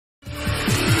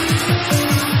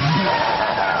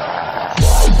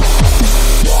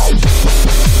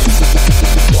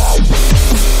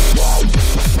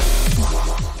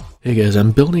Hey guys, I'm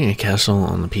building a castle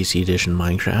on the PC edition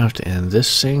Minecraft, and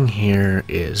this thing here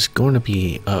is going to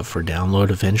be up for download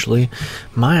eventually.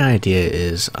 My idea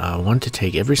is I want to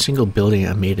take every single building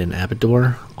I made in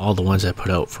Abadore, all the ones I put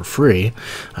out for free,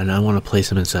 and I want to place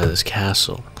them inside this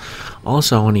castle.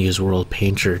 Also, I want to use World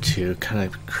Painter to kind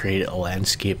of create a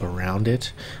landscape around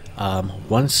it.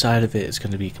 One side of it is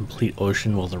going to be complete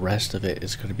ocean, while the rest of it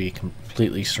is going to be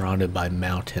completely surrounded by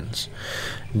mountains.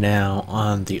 Now,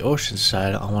 on the ocean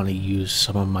side, I want to use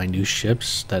some of my new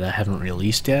ships that I haven't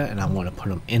released yet, and I want to put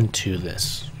them into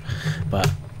this. But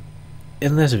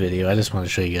in this video, I just want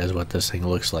to show you guys what this thing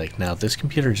looks like. Now, this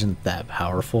computer isn't that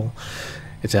powerful.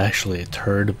 It's actually a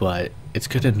turd, but it's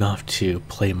good enough to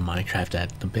play Minecraft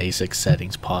at the basic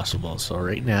settings possible. So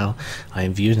right now, I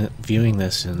am viewing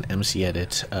this in MC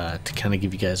Edit to kind of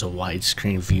give you guys a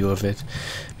widescreen view of it,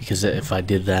 because if I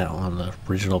did that on the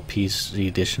original PC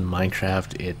edition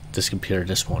Minecraft, this computer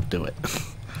just won't do it.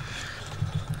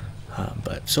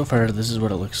 But so far, this is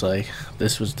what it looks like.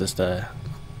 This was just a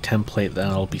template that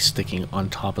I'll be sticking on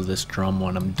top of this drum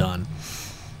when I'm done.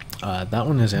 That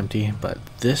one is empty, but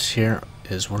this here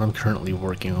is what I'm currently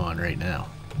working on right now.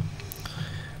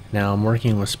 Now I'm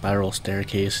working with spiral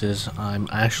staircases. I'm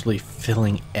actually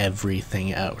filling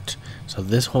everything out. So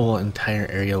this whole entire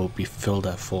area will be filled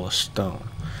up full of stone.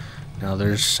 Now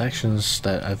there's sections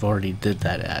that I've already did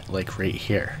that at, like right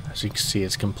here. As you can see,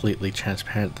 it's completely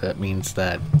transparent. That means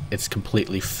that it's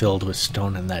completely filled with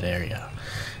stone in that area.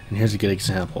 And here's a good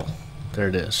example. There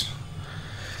it is.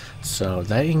 So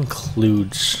that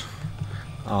includes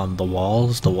the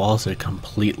walls are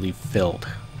completely filled,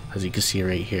 as you can see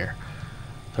right here.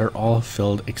 They're all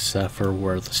filled except for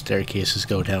where the staircases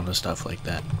go down and stuff like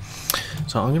that.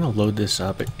 So I'm gonna load this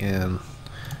up in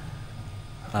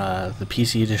the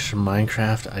PC edition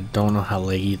Minecraft. I don't know how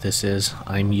laggy this is.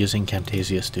 I'm using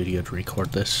Camtasia Studio to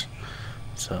record this,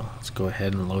 so let's go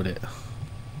ahead and load it.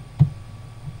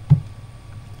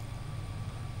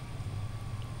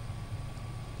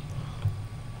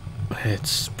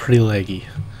 It's pretty laggy.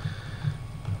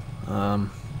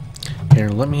 Here,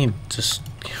 let me just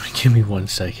give me 1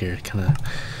 sec here to kind of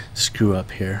screw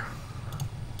up here.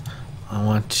 I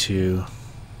want to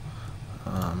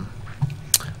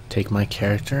take my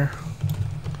character,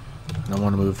 and I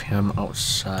want to move him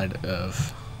outside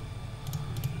of.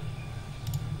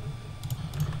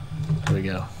 There we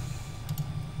go.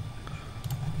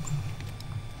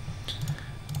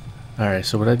 Alright,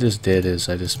 so what I just did is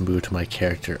I just moved my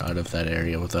character out of that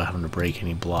area without having to break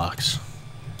any blocks.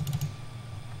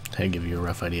 To give you a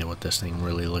rough idea what this thing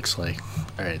really looks like.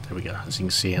 Alright, there we go. As you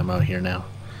can see, I'm out here now.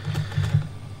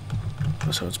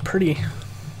 So it's pretty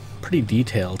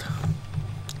detailed.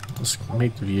 Let's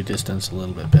make the view distance a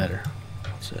little bit better.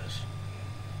 What's this?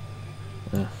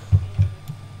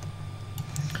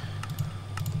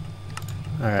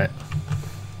 Alright.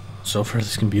 So far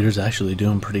this computer's actually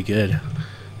doing pretty good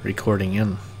recording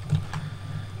in,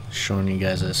 showing you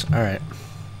guys this. Alright,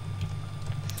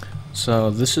 so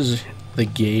this is the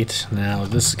gate. Now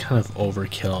this is kind of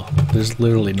overkill. There's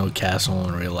literally no castle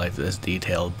in real life that's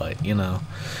detailed, but you know,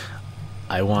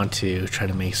 I want to try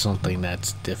to make something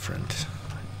that's different,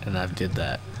 and I've did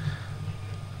that.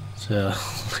 So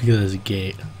look at this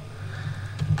gate.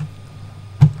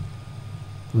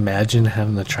 Imagine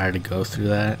having to try to go through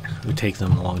that. It would take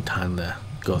them a long time to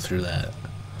go through that.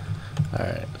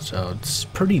 Alright, so it's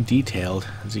pretty detailed,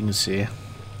 as you can see.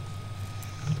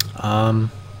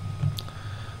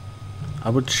 I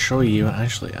would show you,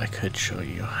 actually I could show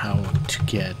you how to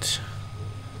get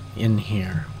in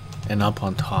here and up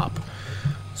on top.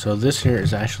 So this here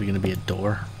is actually going to be a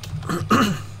door.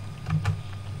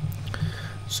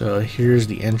 So here's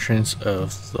the entrance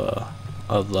of the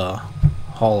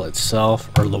hall itself,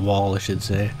 or the wall I should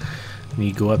say. And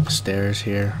you go up the stairs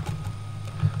here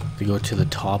to go to the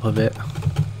top of it.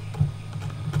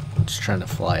 I'm just trying to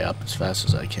fly up as fast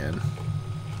as I can.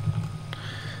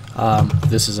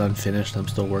 This is unfinished. I'm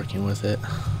still working with it.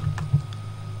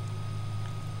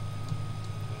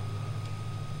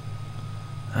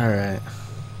 Alright,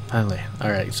 finally.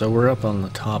 Alright, so we're up on the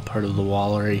top part of the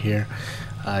wall right here.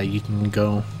 You can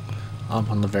go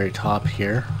up on the very top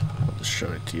here. I'll just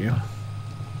show it to you.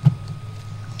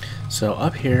 So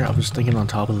up here, I was thinking on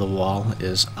top of the wall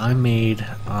is I made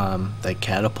that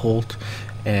catapult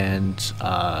and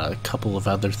a couple of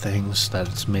other things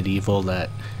that's medieval that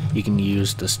you can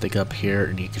use to stick up here,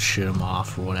 and you can shoot them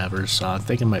off or whatever. So I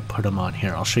think I might put them on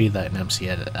here. I'll show you that in MC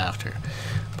Edit after.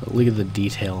 But look at the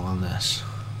detail on this.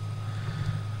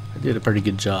 I did a pretty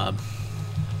good job.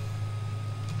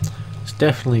 It's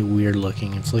definitely weird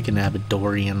looking. It's like an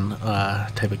Abadorian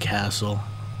type of castle.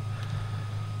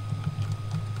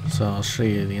 So I'll show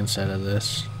you the inside of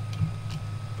this.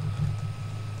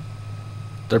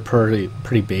 They're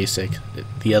pretty basic.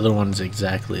 The other one's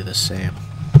exactly the same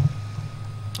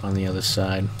on the other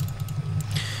side.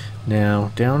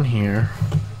 Now down here,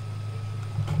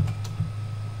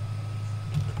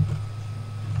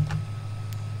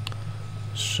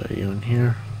 show you in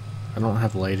here. I don't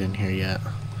have light in here yet.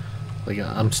 Like,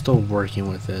 I'm still working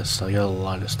with this. I got a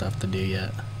lot of stuff to do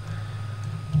yet.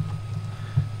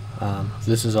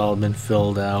 This has all been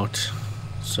filled out,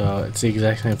 so it's the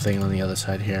exact same thing on the other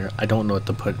side here. I don't know what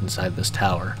to put inside this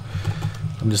tower.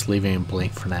 I'm just leaving it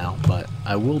blank for now, but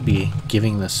I will be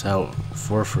giving this out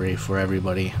for free for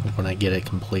everybody when I get it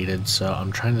completed. So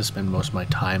I'm trying to spend most of my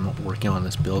time working on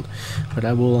this build, but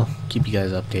I will keep you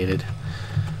guys updated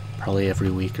probably every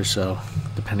week or so,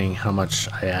 depending how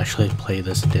much I actually play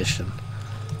this edition.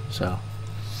 So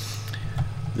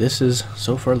this is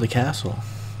so far the castle,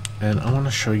 and I want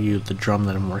to show you the drum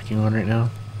that I'm working on right now.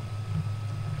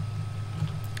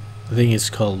 I think it's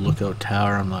called Lookout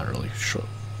Tower. I'm not really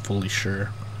fully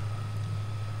sure.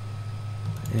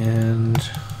 And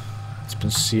it's been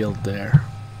sealed there.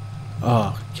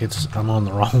 Oh, kids, I'm on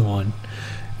the wrong one.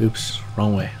 Oops,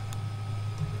 wrong way.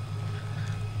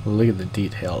 Look at the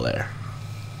detail there.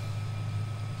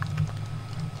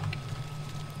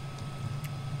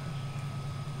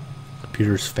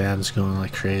 Computer's fans going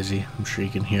like crazy. I'm sure you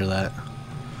can hear that.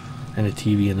 And a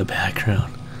TV in the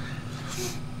background.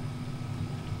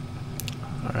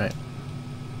 Alright.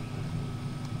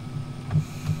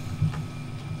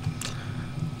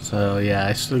 So yeah,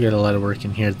 I still got a lot of work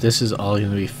in here. This is all going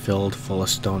to be filled full of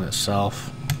stone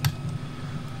itself.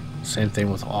 Same thing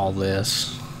with all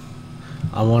this.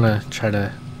 I want to try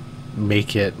to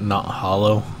make it not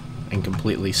hollow and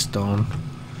completely stone.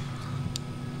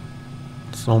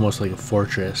 It's almost like a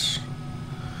fortress.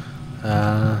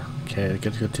 Okay, I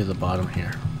got to go to the bottom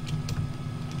here.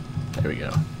 There we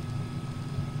go.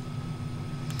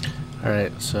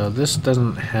 Alright, so this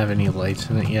doesn't have any lights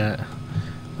in it yet,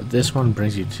 but this one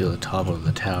brings you to the top of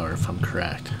the tower if I'm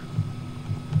correct.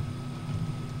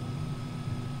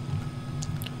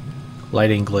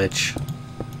 Lighting glitch.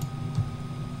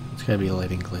 It's gotta be a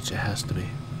lighting glitch, it has to be.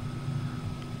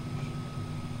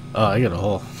 Oh, I got a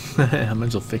hole. I might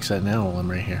as well fix that now while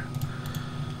I'm right here.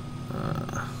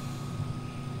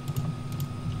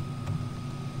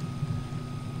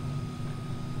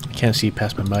 I can't see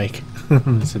past my mic.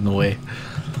 It's in the way.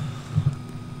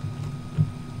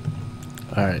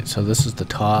 Alright, so this is the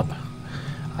top.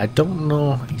 I don't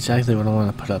know exactly what I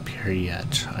want to put up here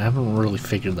yet. I haven't really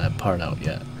figured that part out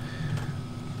yet.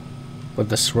 But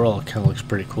the swirl kind of looks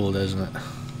pretty cool, doesn't it?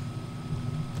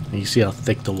 And you see how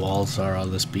thick the walls are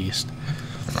on this beast.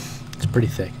 It's pretty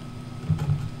thick.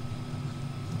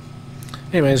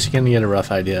 Anyways, you can get a rough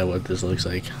idea of what this looks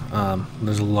like.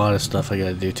 There's a lot of stuff I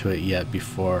gotta do to it yet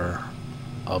before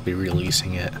I'll be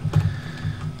releasing it.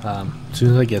 As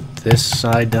soon as I get this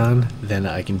side done, then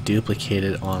I can duplicate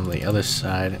it on the other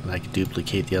side, and I can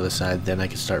duplicate the other side. Then I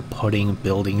can start putting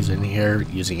buildings in here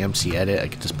using MC Edit. I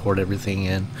can just port everything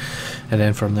in, and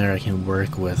then from there I can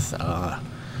work with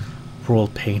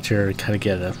World Painter and kind of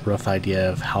get a rough idea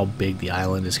of how big the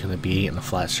island is going to be and a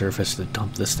flat surface to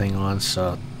dump this thing on.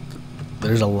 So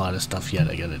there's a lot of stuff yet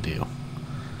I gotta do.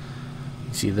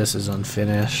 See, this is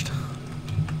unfinished.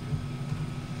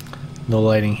 No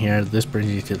lighting here. This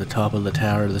brings you to the top of the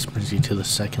tower. This brings you to the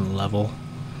second level.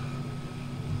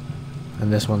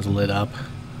 And this one's lit up.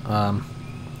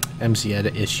 MC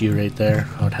Edit issue right there.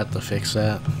 I would have to fix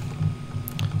that.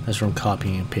 That's from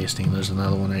copying and pasting. There's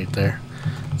another one right there.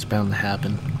 It's bound to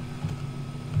happen.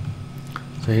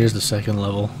 So here's the second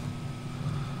level.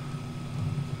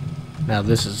 Now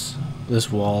this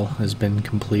wall has been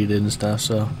completed and stuff,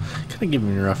 so kind of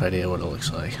giving me a rough idea what it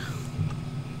looks like.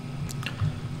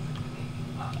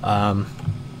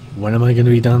 When am I going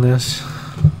to be done this?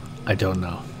 I don't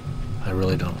know. I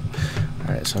really don't.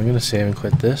 Alright, so I'm going to save and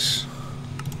quit this.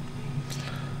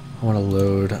 I want to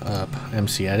load up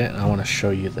MC Edit, and I want to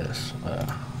show you this.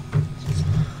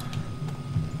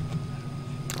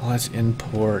 Let's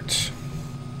import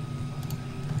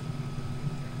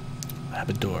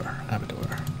Abadore.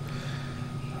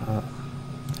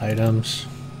 Items.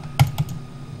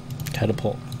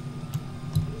 Catapult.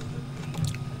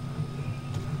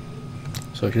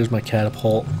 So here's my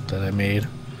catapult that I made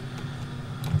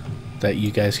that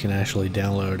you guys can actually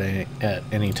download at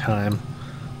any time.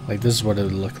 Like, this is what it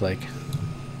would look like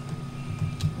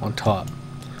on top.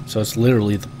 So it's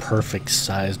literally the perfect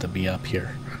size to be up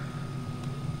here.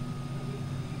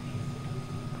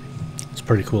 It's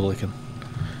pretty cool looking.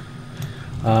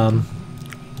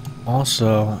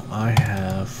 Also, I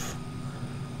have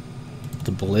the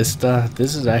the ballista.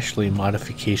 This is actually a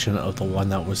modification of the one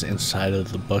that was inside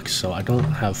of the book, so I don't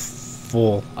have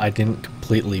I didn't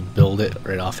completely build it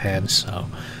right offhand, so,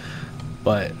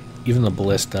 but even the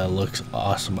ballista looks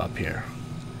awesome up here.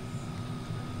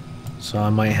 So I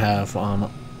might have a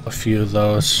few of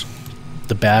those.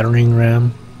 The battering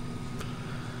ram,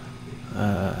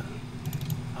 I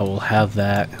will have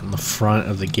that in the front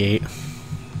of the gate,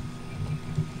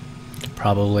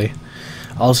 probably.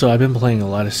 Also, I've been playing a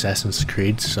lot of Assassin's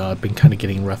Creed, so I've been kind of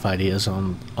getting rough ideas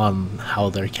on how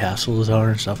their castles are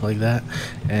and stuff like that.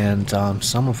 And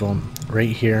some of them right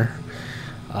here,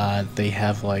 they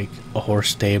have like a horse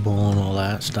stable and all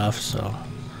that stuff, so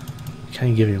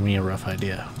kind of giving me a rough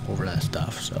idea over that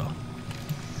stuff. So,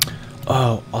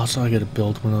 oh, also I gotta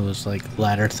build one of those like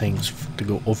ladder things to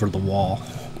go over the wall.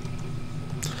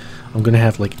 I'm gonna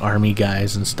have like army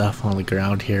guys and stuff on the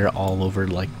ground here, all over,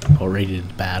 like all ready to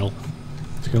battle.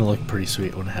 It's gonna look pretty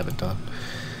sweet when I have it done.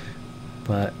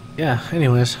 But yeah,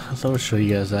 anyways, I thought I'd show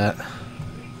you guys that.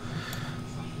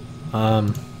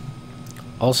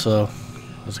 Also,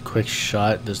 as a quick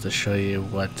shot just to show you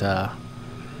what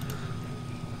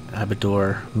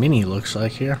Abadore Mini looks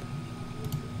like here.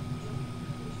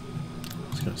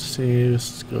 Let's go save.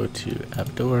 Let's go to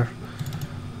Abadore.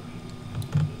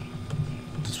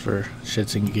 Just for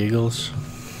shits and giggles.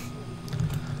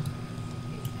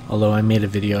 Although I made a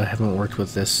video, I haven't worked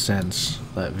with this since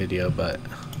that video, but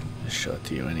I'll show it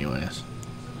to you anyways.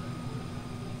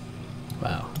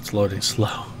 Wow, it's loading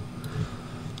slow.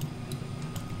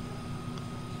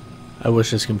 I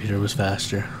wish this computer was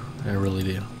faster. I really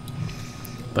do.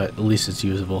 But at least it's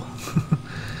usable.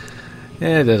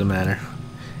 Yeah, it doesn't matter.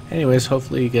 Anyways,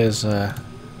 hopefully you guys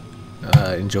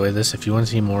enjoy this. If you want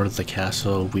to see more of the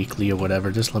castle weekly or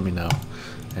whatever, just let me know.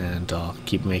 And I'll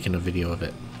keep making a video of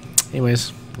it.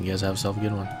 Anyways, you guys have yourself a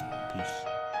good one.